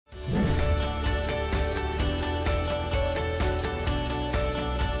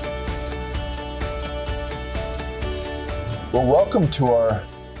Well, welcome to our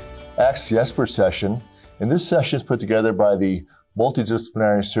Ask the Expert session. And this session is put together by the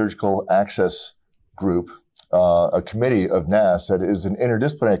Multidisciplinary Surgical Access Group, a committee of NASS that is an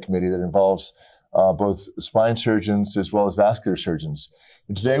interdisciplinary committee that involves both spine surgeons as well as vascular surgeons.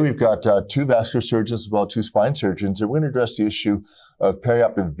 And today we've got two vascular surgeons as well as two spine surgeons, and we're going to address the issue of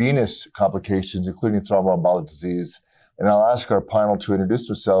perioperative venous complications, including thromboembolic disease. And I'll ask our panel to introduce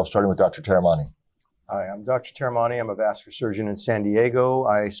themselves, starting with Dr. Terramani. Hi, I'm Dr. Terramani. I'm a vascular surgeon in San Diego.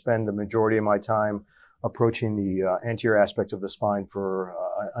 I spend the majority of my time approaching the anterior aspect of the spine for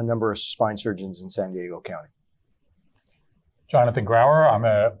a number of spine surgeons in San Diego County. Johnathan Grauer. I'm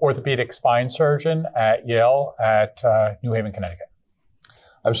an orthopedic spine surgeon at Yale at New Haven, Connecticut.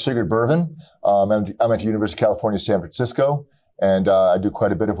 I'm Sigurd Berven. I'm at the University of California, San Francisco, and I do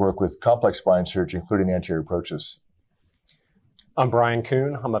quite a bit of work with complex spine surgery, including the anterior approaches. I'm Brian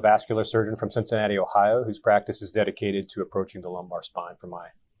Kuhn. I'm a vascular surgeon from Cincinnati, Ohio, whose practice is dedicated to approaching the lumbar spine for my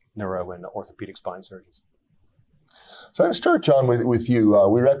neuro and orthopedic spine surgeons. So I'm going to start, John, with you.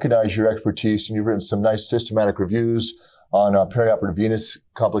 We recognize your expertise, and you've written some nice systematic reviews on perioperative venous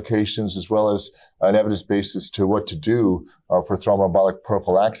complications, as well as an evidence basis to what to do for thromboembolic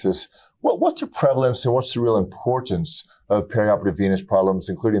prophylaxis. What's the prevalence and what's the real importance of perioperative venous problems,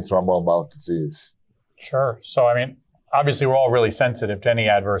 including thromboembolic disease? Sure. So, obviously, we're all really sensitive to any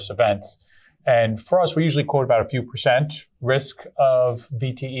adverse events. And for us, we usually quote about a few percent risk of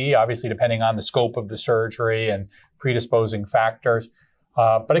VTE, obviously depending on the scope of the surgery and predisposing factors.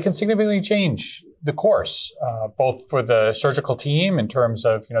 But it can significantly change the course, both for the surgical team in terms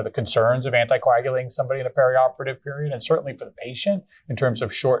of the concerns of anticoagulating somebody in a perioperative period, and certainly for the patient in terms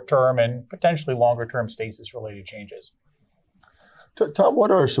of short-term and potentially longer-term stasis-related changes. Tom, what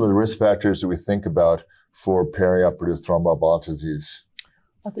are some of the risk factors that we think about for perioperative thromboembolic disease?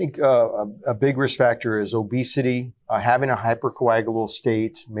 I think a big risk factor is obesity, having a hypercoagulable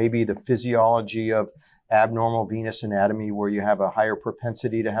state, maybe the physiology of abnormal venous anatomy where you have a higher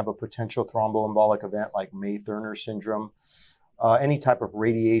propensity to have a potential thromboembolic event like May-Thurner syndrome, any type of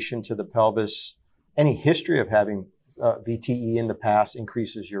radiation to the pelvis, any history of having VTE in the past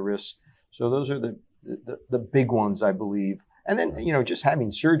increases your risk. So those are the big ones, I believe. And then, just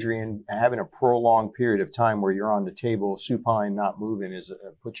having surgery and having a prolonged period of time where you're on the table, supine, not moving,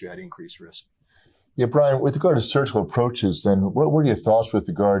 puts you at increased risk. Yeah, Brian, with regard to surgical approaches, then what are your thoughts with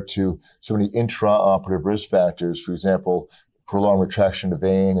regard to so many intraoperative risk factors, for example, prolonged retraction of the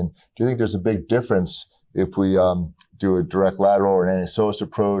vein? And do you think there's a big difference if we do a direct lateral or an anisosas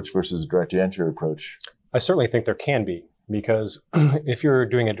approach versus a direct anterior approach? I certainly think there can be, because if you're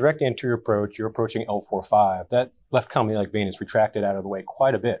doing a direct anterior approach, you're approaching L4-5. That left common-iliac vein is retracted out of the way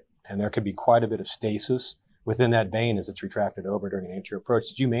quite a bit, and there could be quite a bit of stasis within that vein as it's retracted over during an anterior approach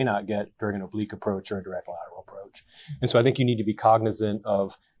that you may not get during an oblique approach or a direct lateral approach. And so I think you need to be cognizant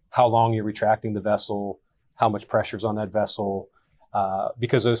of how long you're retracting the vessel, how much pressure's on that vessel,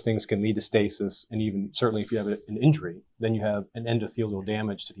 because those things can lead to stasis. And even certainly if you have an injury, then you have an endothelial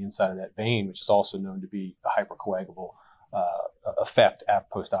damage to the inside of that vein, which is also known to be a hypercoagulable effect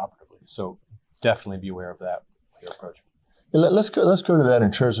postoperatively. So definitely be aware of that when you're approaching. Let's go to that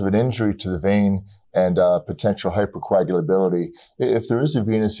in terms of an injury to the vein and potential hypercoagulability. If there is a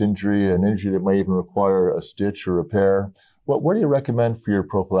venous injury, an injury that may even require a stitch or repair, what do you recommend for your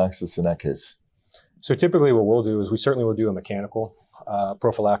prophylaxis in that case? So typically what we'll do is we certainly will do a mechanical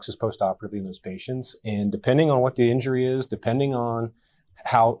prophylaxis postoperatively in those patients. And depending on what the injury is, depending on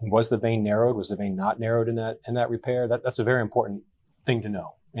how was the vein narrowed, was the vein not narrowed in that repair, that's a very important thing to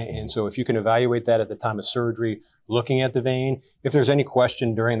know. And so if you can evaluate that at the time of surgery, looking at the vein, if there's any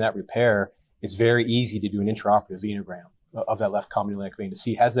question during that repair, it's very easy to do an intraoperative venogram of that left common iliac vein to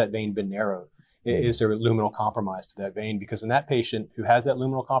see, has that vein been narrowed? Is there a luminal compromise to that vein? Because in that patient who has that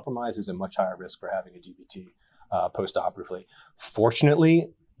luminal compromise is a much higher risk for having a DVT postoperatively. Fortunately,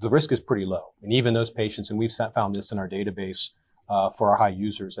 the risk is pretty low. And even those patients, and we've found this in our database for our high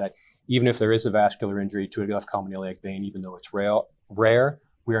users, that even if there is a vascular injury to a left common iliac vein, even though it's rare,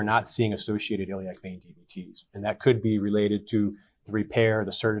 we are not seeing associated iliac vein DVTs. And that could be related to the repair,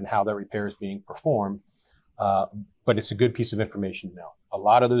 the surgeon, how that repair is being performed. But it's a good piece of information to know. A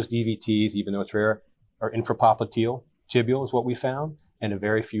lot of those DVTs, even though it's rare, are infrapopliteal tibial is what we found, and a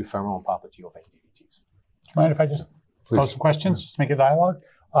very few femoral and popliteal vein DVTs. Do you mind if I just pose some questions just to make a dialogue?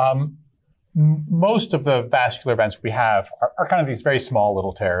 Most of the vascular events we have are kind of these very small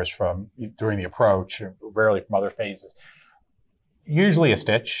little tears during the approach, rarely from other phases. Usually a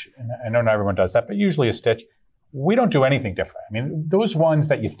stitch, and I know not everyone does that, but usually a stitch. we don't do anything different. I mean, those ones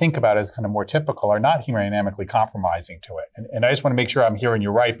that you think about as kind of more typical are not hemodynamically compromising to it. And I just want to make sure I'm hearing you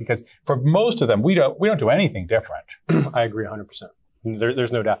right, because for most of them, we don't do anything different. I agree 100%.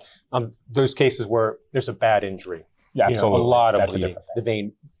 There's no doubt. Those cases where there's a bad injury, Yeah, absolutely. A lot of That's bleeding. The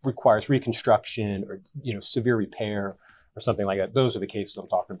vein requires reconstruction or severe repair or something like that. Those are the cases I'm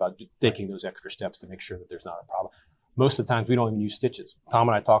talking about, taking those extra steps to make sure that there's not a problem. Most of the times we don't even use stitches. Tom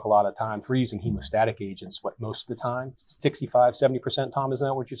and I talk a lot of times, we're using hemostatic agents, most of the time, 65, 70%, Tom, isn't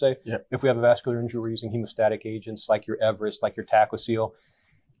that what you say? Yeah. If we have a vascular injury, we're using hemostatic agents like your Everest, like your Tacosil.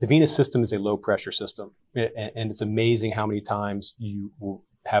 The venous system is a low pressure system. And it's amazing how many times you will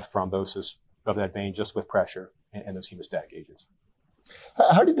have thrombosis of that vein just with pressure and those hemostatic agents.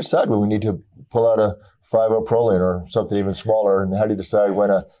 How do you decide when we need to pull out a 5-proline or something even smaller? And how do you decide when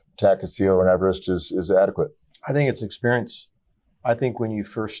a Tacosil or an Everest is adequate? I think it's experience. I think when you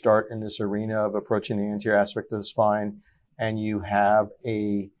first start in this arena of approaching the anterior aspect of the spine and you have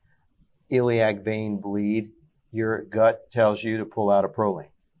a iliac vein bleed, your gut tells you to pull out a proline.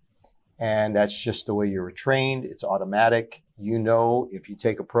 And that's just the way you were trained. It's automatic. If you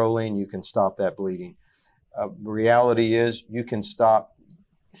take a proline, you can stop that bleeding. Reality is you can stop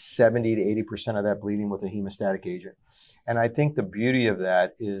 70 to 80% of that bleeding with a hemostatic agent. And I think the beauty of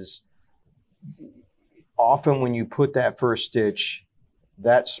that is often when you put that first stitch,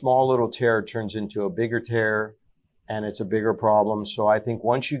 that small little tear turns into a bigger tear and it's a bigger problem. So I think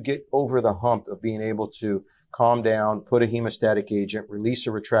once you get over the hump of being able to calm down, put a hemostatic agent, release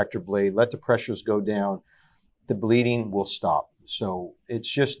a retractor blade, let the pressures go down, the bleeding will stop. So it's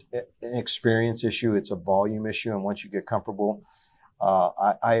just an experience issue. It's a volume issue. And once you get comfortable,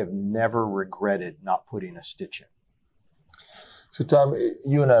 I have never regretted not putting a stitch in. So Tom,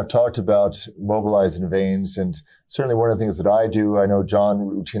 you and I have talked about mobilizing veins, and certainly one of the things that I do, I know John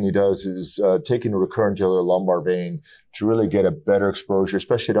routinely does, is taking a recurrent iliac lumbar vein to really get a better exposure,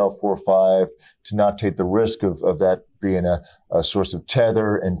 especially at L4-5, to not take the risk of that being a source of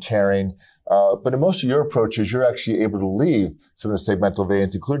tether and tearing. But in most of your approaches, you're actually able to leave some of the segmental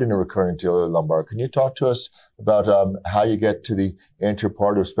veins, including the recurrent iliac lumbar. Can you talk to us about how you get to the anterior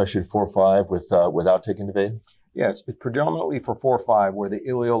part, especially at 4-5, without taking the vein? Yes, it's predominantly for 4-5 where the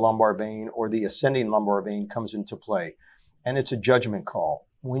iliolumbar vein or the ascending lumbar vein comes into play. And it's a judgment call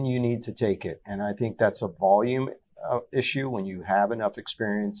when you need to take it. And I think that's a volume issue when you have enough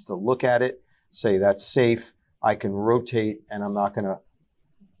experience to look at it, say that's safe, I can rotate, and I'm not going to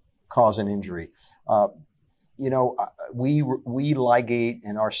cause an injury. We ligate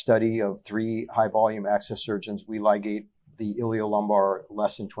in our study of 3 high volume access surgeons, we ligate the iliolumbar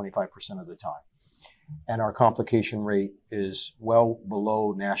less than 25% of the time. And our complication rate is well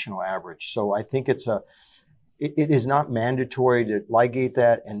below national average. So I think it is not mandatory to ligate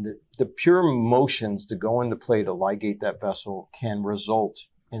that, and the pure motions to go into play to ligate that vessel can result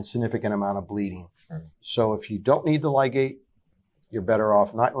in significant amount of bleeding. Mm-hmm. So if you don't need the ligate, you're better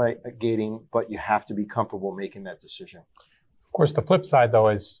off not ligating, but you have to be comfortable making that decision. Of course, the flip side though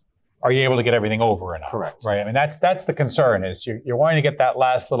is, are you able to get everything over enough? Correct. Right. I mean, that's the concern is you're wanting to get that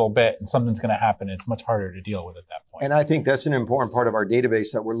last little bit and something's going to happen. And it's much harder to deal with at that point. And I think that's an important part of our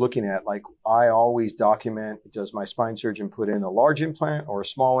database that we're looking at. Like I always document, does my spine surgeon put in a large implant or a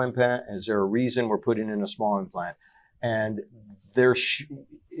small implant? Is there a reason we're putting in a small implant? And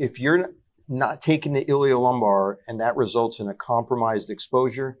if you're not taking the iliolumbar and that results in a compromised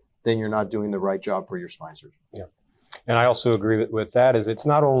exposure, then you're not doing the right job for your spine surgeon. Yeah. And I also agree with that, is it's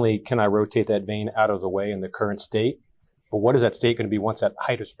not only can I rotate that vein out of the way in the current state, but what is that state going to be once that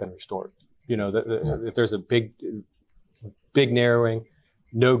height has been restored? If there's a big narrowing,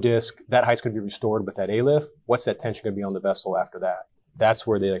 no disc, that height's going to be restored, but that A-lift, what's that tension going to be on the vessel after that? That's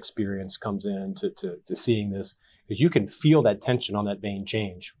where the experience comes in to seeing this, because you can feel that tension on that vein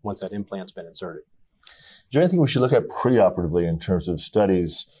change once that implant's been inserted. Is there anything we should look at preoperatively in terms of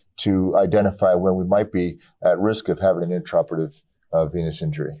studies to identify when we might be at risk of having an intraoperative venous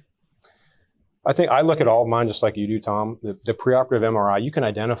injury? I think I look at all of mine just like you do, Tom. The preoperative MRI, you can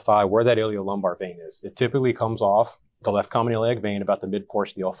identify where that iliolumbar vein is. It typically comes off the left common iliac vein about the mid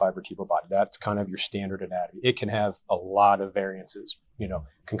portion of the L5 vertebral body. That's kind of your standard anatomy. It can have a lot of variances.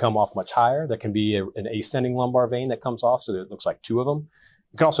 Can come off much higher. That can be an ascending lumbar vein that comes off, so that it looks like 2 of them.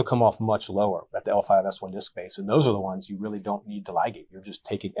 It can also come off much lower at the L5-S1 disc base. And those are the ones you really don't need to ligate. You're just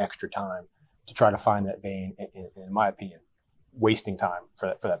taking extra time to try to find that vein, in my opinion, wasting time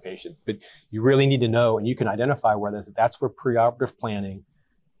for that patient. But you really need to know, and you can identify whether that's where preoperative planning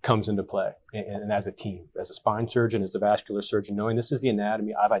comes into play. And as a team, as a spine surgeon, as a vascular surgeon, knowing this is the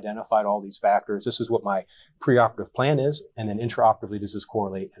anatomy, I've identified all these factors. This is what my preoperative plan is. And then intraoperatively, does this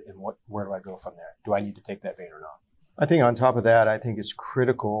correlate? And where do I go from there? Do I need to take that vein or not? I think on top of that, I think it's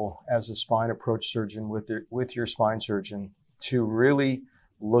critical as a spine approach surgeon with your spine surgeon to really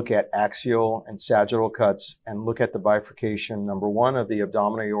look at axial and sagittal cuts and look at the bifurcation, number one, of the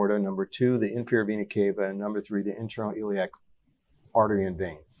abdominal aorta, number two, the inferior vena cava, and number three, the internal iliac artery and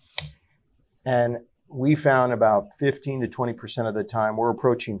vein. And we found about 15 to 20% of the time, we're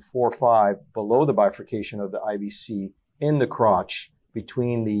approaching 4 or 5 below the bifurcation of the IVC in the crotch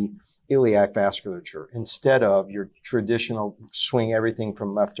between the iliac vasculature instead of your traditional swing everything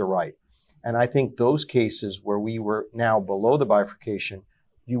from left to right. And I think those cases where we were now below the bifurcation,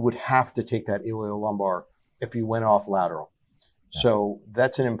 you would have to take that iliolumbar if you went off lateral. Yeah. So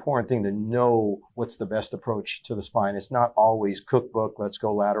that's an important thing to know what's the best approach to the spine. It's not always cookbook, let's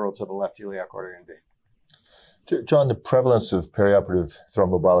go lateral to the left iliac artery and vein. John, the prevalence of perioperative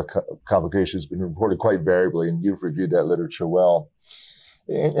thromboembolic complications has been reported quite variably, and you've reviewed that literature well.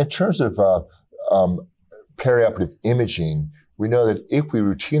 In terms of perioperative imaging, we know that if we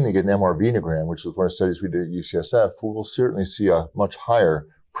routinely get an MR venogram, which was one of the studies we did at UCSF, we will certainly see a much higher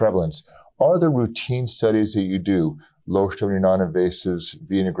prevalence. Are there routine studies that you do, lower extremity non-invasives,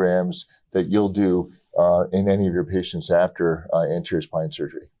 venograms, that you'll do in any of your patients after anterior spine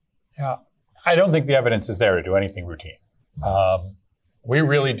surgery? Yeah, I don't think the evidence is there to do anything routine. We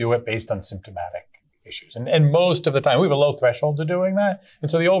really do it based on symptomatic issues. And most of the time, we have a low threshold to doing that.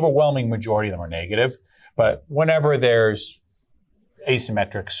 And so the overwhelming majority of them are negative. But whenever there's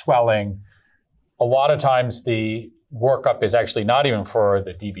asymmetric swelling, a lot of times the workup is actually not even for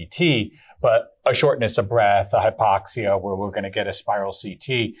the DVT, but a shortness of breath, a hypoxia, where we're going to get a spiral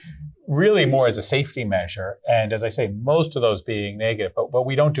CT, really more as a safety measure. And as I say, most of those being negative, but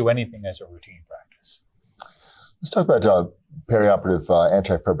we don't do anything as a routine practice. Let's talk about perioperative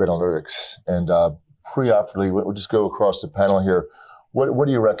antifibrinolytics. And preoperatively, we'll just go across the panel here. What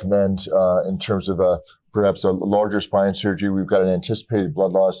do you recommend in terms of perhaps a larger spine surgery? We've got an anticipated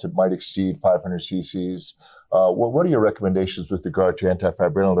blood loss that might exceed 500 cc's. What are your recommendations with regard to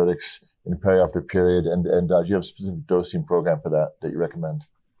antifibrinolytics in the perioperative period? And do you have a specific dosing program for that you recommend?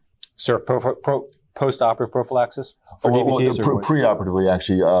 Sir, post-operative prophylaxis for DVTs? Preoperatively,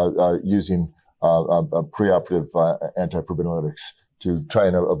 actually using preoperative antifibrinolytics to try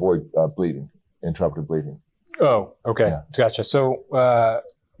and avoid bleeding, intraoperative bleeding. Oh, okay. Yeah. Gotcha. So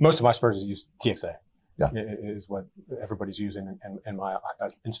most of my surgeons use TXA. Yeah. Is what everybody's using in my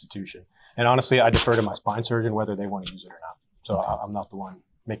institution. And honestly, I defer to my spine surgeon whether they want to use it or not. So I'm not the one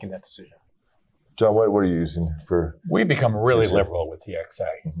making that decision. John, what are you using for? We become really liberal with TXA.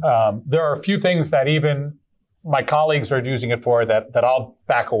 Mm-hmm. There are a few things that even my colleagues are using it for that I'll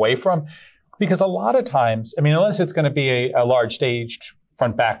back away from, because a lot of times, I mean, unless it's going to be a large staged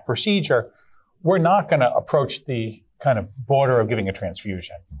front back procedure, we're not going to approach the kind of border of giving a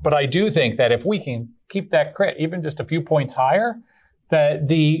transfusion. But I do think that if we can keep that crit even just a few points higher, that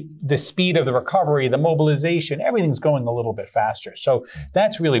the speed of the recovery, the mobilization, everything's going a little bit faster. So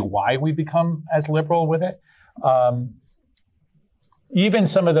that's really why we become as liberal with it. Even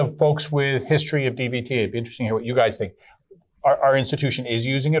some of the folks with history of DVT, it'd be interesting to hear what you guys think. Our institution is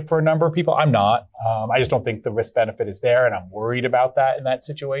using it for a number of people. I'm not. I just don't think the risk benefit is there, and I'm worried about that in that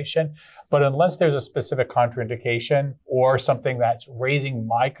situation. But unless there's a specific contraindication or something that's raising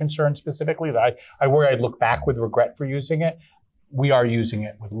my concern specifically, that I worry I'd look back with regret for using it, we are using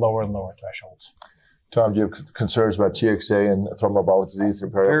it with lower and lower thresholds. Tom, do you have concerns about TXA and thromboembolic disease in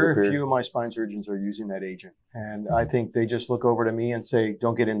the perioperative period? Very few of my spine surgeons are using that agent. And I think they just look over to me and say,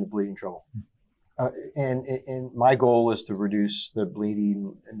 don't get into bleeding trouble. And my goal is to reduce the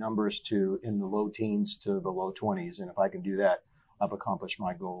bleeding numbers in the low teens to the low 20s. And if I can do that, I've accomplished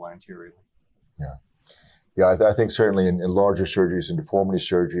my goal anteriorly. Yeah. Yeah, I think certainly in larger surgeries and deformity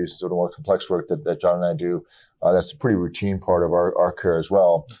surgeries, sort of more complex work that John and I do, that's a pretty routine part of our care as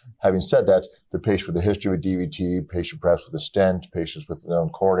well. Mm-hmm. Having said that, the patient with a history with DVT, patient perhaps with a stent, patients with known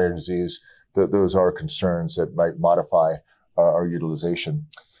coronary disease, those are concerns that might modify our utilization.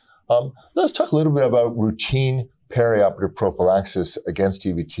 Let's talk a little bit about routine perioperative prophylaxis against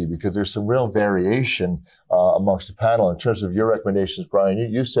DVT, because there's some real variation amongst the panel in terms of your recommendations. Brian,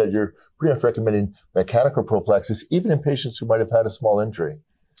 you said you're pretty much recommending mechanical prophylaxis even in patients who might have had a small injury.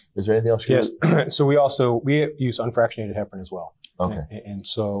 Is there anything else you Yes. So we use unfractionated heparin as well. Okay. And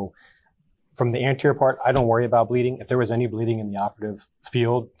so from the anterior part, I don't worry about bleeding. If there was any bleeding in the operative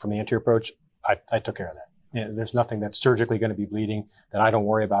field from the anterior approach, I took care of that. there's nothing that's surgically going to be bleeding, then I don't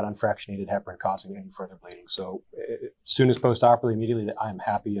worry about unfractionated heparin causing any further bleeding. So as soon as post-operatively, immediately, I'm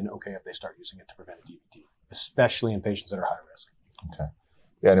happy and okay if they start using it to prevent a DVT, especially in patients that are high risk. Okay.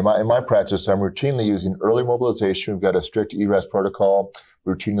 Yeah, and in my practice, I'm routinely using early mobilization. We've got a strict ERAS protocol,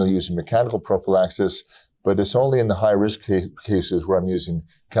 routinely using mechanical prophylaxis, but it's only in the high-risk cases where I'm using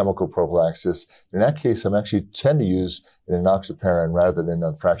chemical prophylaxis. In that case, I'm actually tend to use an enoxaparin rather than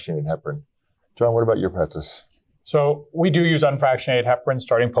unfractionated heparin. John, what about your practice? So we do use unfractionated heparin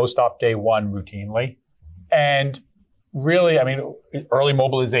starting post-op day 1 routinely. And really, I mean, early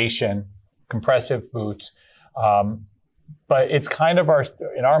mobilization, compressive boots, but it's kind of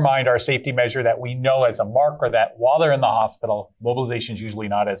in our mind, our safety measure that we know as a marker that while they're in the hospital, mobilization is usually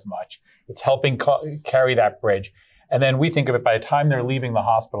not as much. It's helping carry that bridge. And then we think of it by the time they're leaving the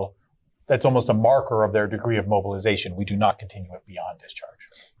hospital, that's almost a marker of their degree of mobilization. We do not continue it beyond discharge.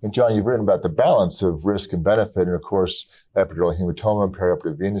 And John, you've written about the balance of risk and benefit, and of course, epidural hematoma,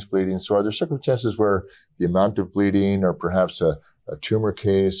 perioperative venous bleeding. So are there circumstances where the amount of bleeding or perhaps a tumor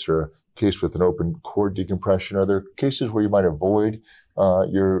case or a case with an open cord decompression, are there cases where you might avoid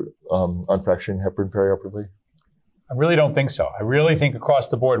your unfractionated heparin perioperatively? I really don't think so. I really think across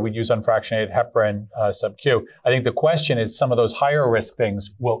the board we'd use unfractionated heparin sub-Q. I think the question is some of those higher risk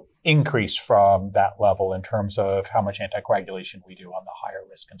things will increase from that level in terms of how much anticoagulation we do on the higher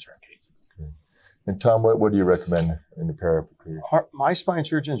risk concern cases. Okay. And Tom, what do you recommend in the perioperative? My spine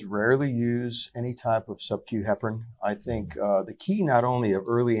surgeons rarely use any type of sub-Q heparin. I think the key not only of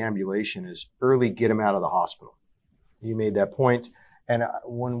early ambulation is early get them out of the hospital. You made that point. And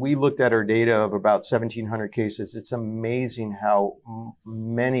when we looked at our data of about 1,700 cases, it's amazing how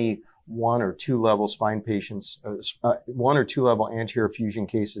many 1 or 2 level spine patients, 1 or 2 level anterior fusion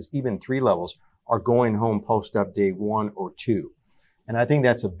cases, even 3 levels, are going home post-op day 1 or 2. And I think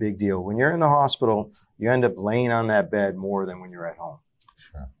that's a big deal. When you're in the hospital, you end up laying on that bed more than when you're at home.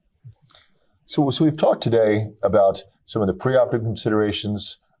 Sure. So we've talked today about some of the preoperative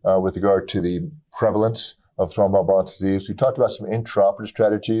considerations with regard to the prevalence of thromboembolic disease. We talked about some intraoperative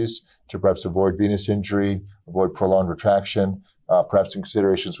strategies to perhaps avoid venous injury, avoid prolonged retraction, perhaps some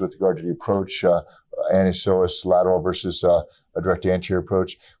considerations with regard to the approach, anisosas, lateral versus a direct anterior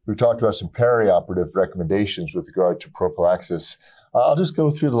approach. We've talked about some perioperative recommendations with regard to prophylaxis. I'll just go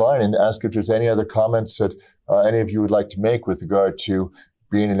through the line and ask if there's any other comments that any of you would like to make with regard to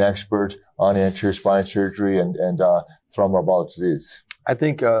being an expert on anterior spine surgery and thromboembolic disease. I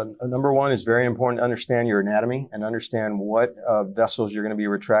think number 1 is very important to understand your anatomy and understand what vessels you're going to be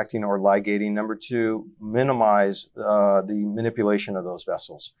retracting or ligating. Number 2, minimize the manipulation of those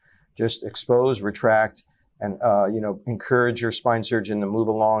vessels. Just expose, retract, and encourage your spine surgeon to move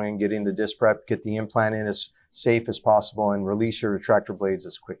along and getting the disc prep, get the implant in as safe as possible, and release your retractor blades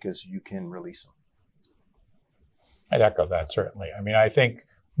as quick as you can release them. I'd echo that, certainly. I mean, I think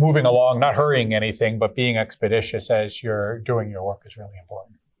moving along, not hurrying anything, but being expeditious as you're doing your work is really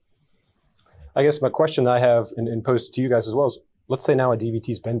important. I guess my question I have and posed to you guys as well is, let's say now a DVT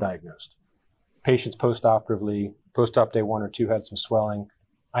has been diagnosed. Patients post-operatively, post-op day 1 or 2 had some swelling.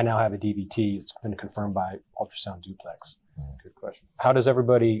 I now have a DVT. It's been confirmed by ultrasound duplex. Good question. How does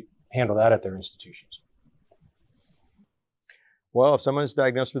everybody handle that at their institutions? Well, if someone's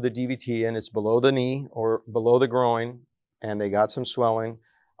diagnosed with a DVT and it's below the knee or below the groin and they got some swelling,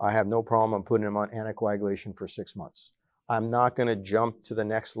 I have no problem putting them on anticoagulation for 6 months. I'm not going to jump to the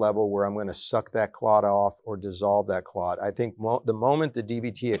next level where I'm going to suck that clot off or dissolve that clot. I think the moment the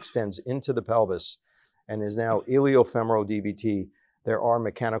DVT extends into the pelvis and is now iliofemoral DVT, there are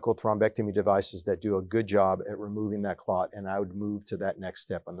mechanical thrombectomy devices that do a good job at removing that clot, and I would move to that next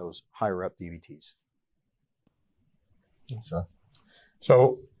step on those higher up DVTs. Sure.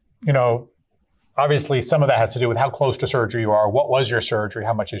 So, obviously some of that has to do with how close to surgery you are, what was your surgery,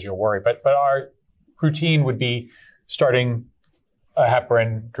 how much is your worry. But our routine would be starting a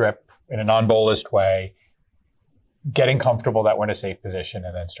heparin drip in a non-bolused way, getting comfortable that we're in a safe position,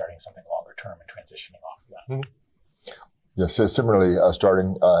 and then starting something longer term and transitioning off of that. Mm-hmm. Yes, so similarly,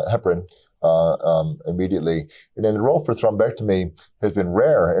 starting heparin immediately. And then the role for thrombectomy has been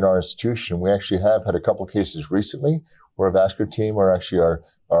rare in our institution. We actually have had a couple cases recently where a vascular team, or actually our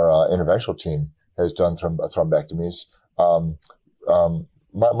interventional team, has done thrombectomies.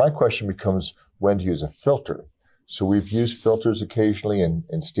 My question becomes when to use a filter. So we've used filters occasionally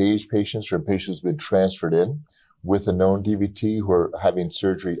in staged patients or patients who've been transferred in with a known DVT who are having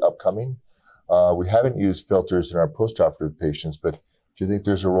surgery upcoming. We haven't used filters in our postoperative patients, but do you think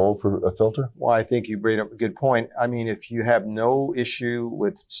there's a role for a filter? Well, I think you bring up a good point. I mean, if you have no issue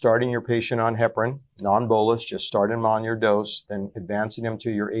with starting your patient on heparin, non-bolus, just start them on your dose, then advancing them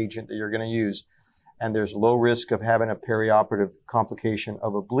to your agent that you're going to use. and there's low risk of having a perioperative complication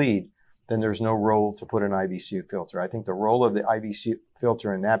of a bleed, then there's no role to put an IVC filter. I think the role of the IVC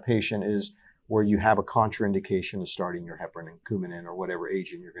filter in that patient is where you have a contraindication of starting your heparin and Coumadin or whatever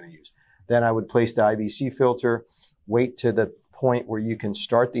agent you're going to use. Then I would place the IVC filter, wait to the point where you can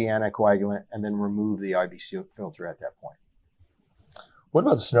start the anticoagulant, and then remove the IVC filter at that point. What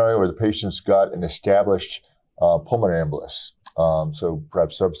about the scenario where the patient's got an established pulmonary embolus? So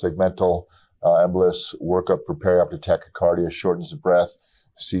perhaps subsegmental embolus, workup for perioperative tachycardia, shortness of breath.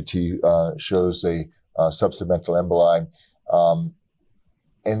 CT shows a subsegmental emboli.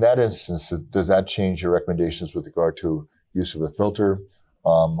 In that instance, does that change your recommendations with regard to use of a filter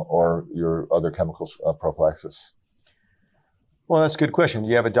or your other chemical prophylaxis? Well, that's a good question.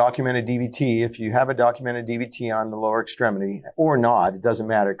 You have a documented DVT. If you have a documented DVT on the lower extremity or not, it doesn't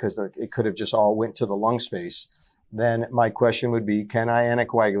matter because it could have just all went to the lung space. Then my question would be, can I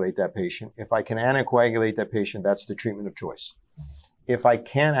anticoagulate that patient? If I can anticoagulate that patient, that's the treatment of choice. If I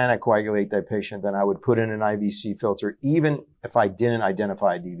can't anticoagulate that patient, then I would put in an IVC filter, even if I didn't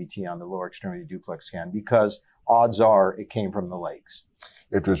identify a DVT on the lower extremity duplex scan, because odds are it came from the legs.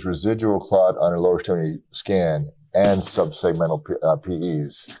 If there's residual clot on a lower extremity scan and subsegmental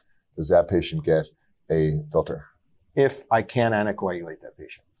PEs, does that patient get a filter? If I can anticoagulate that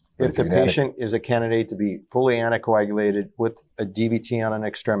patient. If the patient is a candidate to be fully anticoagulated with a DVT on an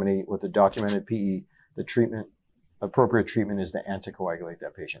extremity with a documented PE, the appropriate treatment is to anticoagulate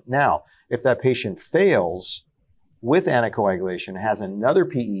that patient. Now, if that patient fails with anticoagulation, has another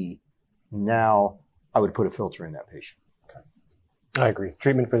PE, now I would put a filter in that patient. I agree.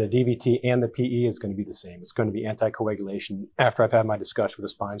 Treatment for the DVT and the PE is going to be the same. It's going to be anticoagulation after I've had my discussion with a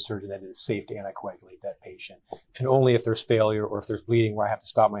spine surgeon that it is safe to anticoagulate that patient. And only if there's failure or if there's bleeding where I have to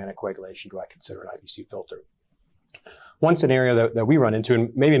stop my anticoagulation do I consider an IVC filter. One scenario that we run into,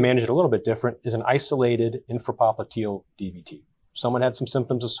 and maybe manage it a little bit different, is an isolated infrapopliteal DVT. Someone had some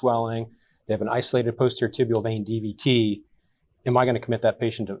symptoms of swelling. They have an isolated posterior tibial vein DVT. Am I going to commit that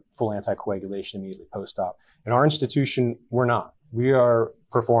patient to full anticoagulation immediately post-op? In our institution, we're not. We are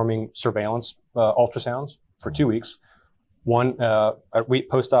performing surveillance ultrasounds for 2 weeks. One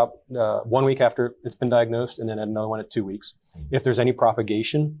post-op 1 week after it's been diagnosed, and then another one at 2 weeks. If there's any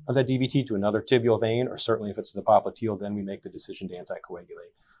propagation of that DVT to another tibial vein, or certainly if it's the popliteal, then we make the decision to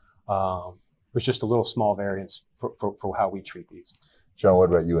anticoagulate. There's just a little small variance for how we treat these. John, what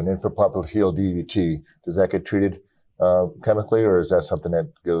about you? An infrapopliteal DVT, does that get treated chemically, or is that something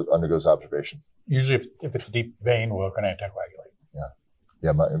that undergoes observation? Usually, if it's a deep vein, we're going to anticoagulate.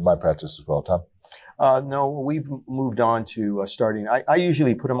 Yeah, in my practice as well. Tom? No, we've moved on to starting. I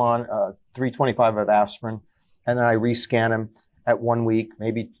usually put them on 325 of aspirin, and then I rescan them at 1 week.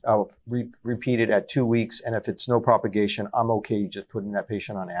 Maybe I'll repeat it at 2 weeks, and if it's no propagation, I'm okay just putting that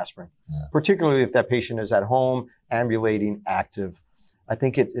patient on aspirin. Yeah. Particularly if that patient is at home, ambulating, active. I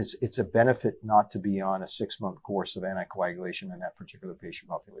think it's a benefit not to be on a 6-month course of anticoagulation in that particular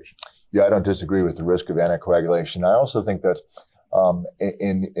patient population. Yeah, I don't disagree with the risk of anticoagulation. I also think that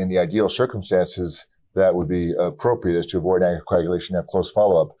in the ideal circumstances, that would be appropriate is to avoid anticoagulation and have close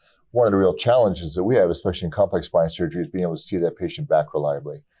follow-up. One of the real challenges that we have, especially in complex spine surgery, is being able to see that patient back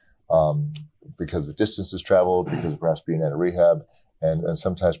reliably because of distances traveled, because of perhaps being at a rehab, and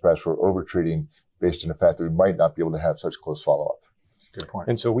sometimes perhaps we're over-treating based on the fact that we might not be able to have such close follow-up. Good point.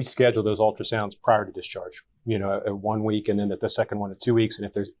 And so we schedule those ultrasounds prior to discharge, at 1 week, and then at the second one at 2 weeks. And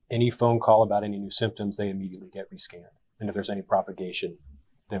if there's any phone call about any new symptoms, they immediately get rescanned. And if there's any propagation,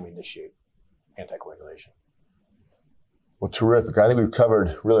 then we initiate anticoagulation. Well, terrific. I think we've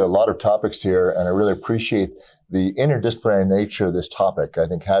covered really a lot of topics here, and I really appreciate the interdisciplinary nature of this topic. I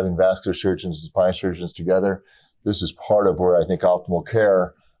think having vascular surgeons and spine surgeons together, this is part of where I think optimal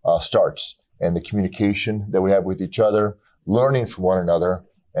care starts, and the communication that we have with each other, learning from one another,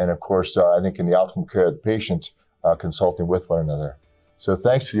 and of course, I think in the optimal care of the patient, consulting with one another. So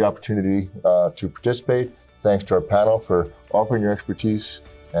thanks for the opportunity to participate. Thanks to our panel for offering your expertise,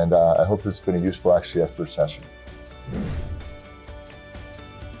 and I hope this has been a useful, actually, expert session.